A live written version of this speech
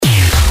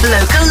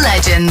Local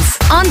legends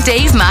on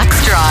Dave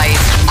Max Drive.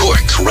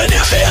 Cork's Red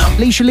FM.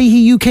 Leahy,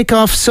 you kick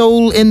off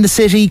Soul in the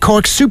City,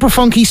 Cork's super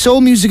funky soul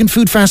music and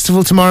food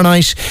festival tomorrow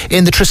night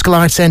in the Triskel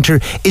Arts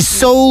Centre. Is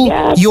soul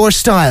your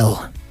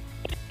style?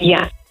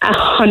 Yeah,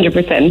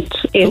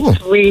 100%.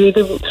 It's really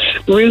the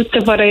roots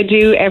of what I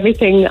do.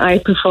 Everything I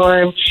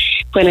perform,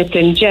 when it's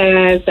in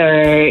jazz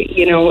or,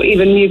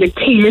 even music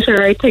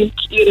theatre, I think,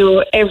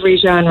 every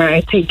genre,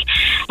 I think,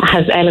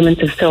 has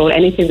elements of soul.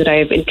 Anything that I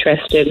have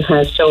interest in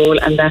has soul,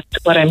 and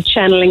that's what I'm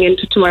channeling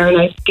into tomorrow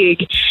night's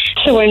gig.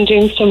 So I'm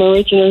doing some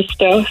original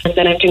stuff, and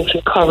then I'm doing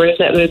some covers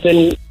that have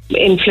been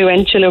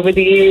influential over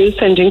the years.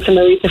 I'm doing some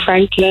Aretha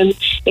Franklin,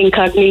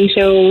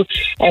 Incognito,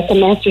 some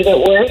Masters at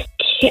Work,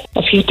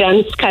 a few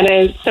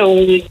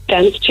soul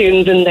dance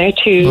tunes in there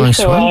too.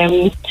 Nice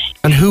one.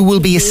 And who will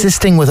be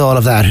assisting with all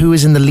of that? Who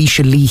is in the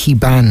Leahy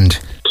band?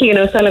 Cian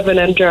O'Sullivan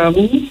on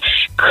drums,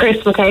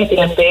 Chris McCarthy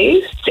on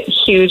bass,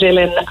 Hugh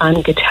Dillon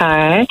on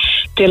guitar,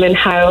 Dylan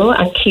Howe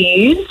on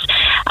keys.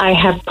 I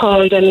have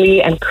Paul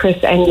Dunley and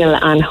Chris Engel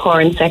on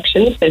horn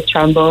sections. There's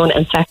trombone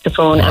and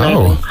saxophone, and I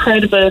have an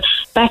incredible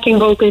backing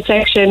vocal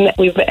section.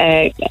 We've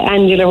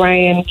Angela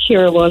Ryan,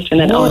 Ciara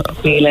Walton, and Owen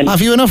Phelan.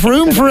 Have you enough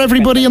room for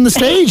everybody on the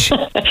stage?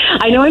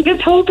 I know. I'm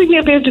just hoping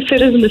they'll be able to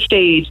fit us on the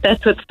stage.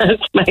 That's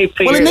my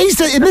fear. Well, in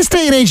this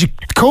day and age of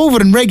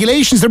COVID and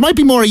regulations, there might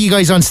be more of you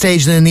guys on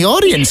stage than in the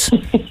audience.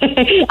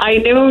 I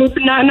know,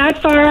 not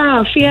far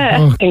off.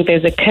 Yeah, I think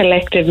there's a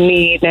collective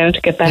need now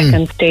to get back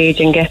on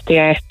stage and get the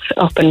arts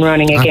up and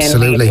running again.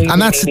 Absolutely,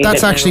 and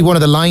that's actually one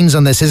of the lines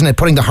on this, isn't it?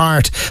 Putting the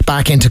heart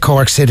back into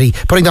Cork City,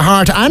 putting the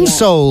heart and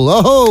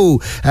soul,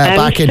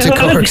 back into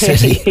Cork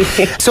City.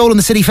 Soul in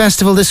the City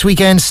Festival this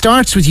weekend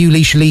starts with you,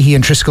 Leahy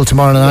and Triskel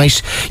tomorrow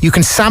night. You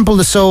can sample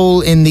the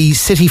soul in the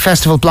City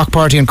Festival block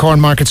party on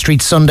Cornmarket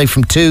Street Sunday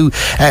from 2.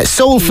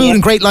 Soul food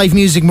and great live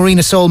music,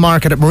 Marina Soul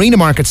Market at Marina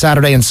Market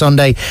Saturday and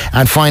Sunday,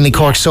 and finally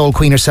Cork's soul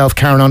queen herself,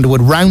 Karen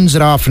Underwood, rounds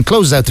it off and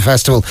closes out the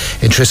festival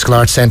in Triskel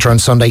Arts Centre on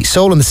Sunday.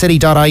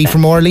 soulinthecitycork.ie for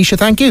more. Alicia,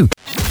 thank you.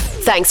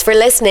 Thanks for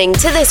listening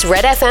to this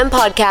Red FM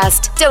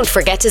podcast. Don't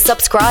forget to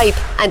subscribe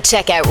and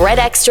check out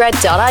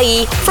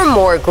redextra.ie for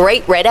more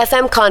great Red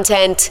FM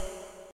content.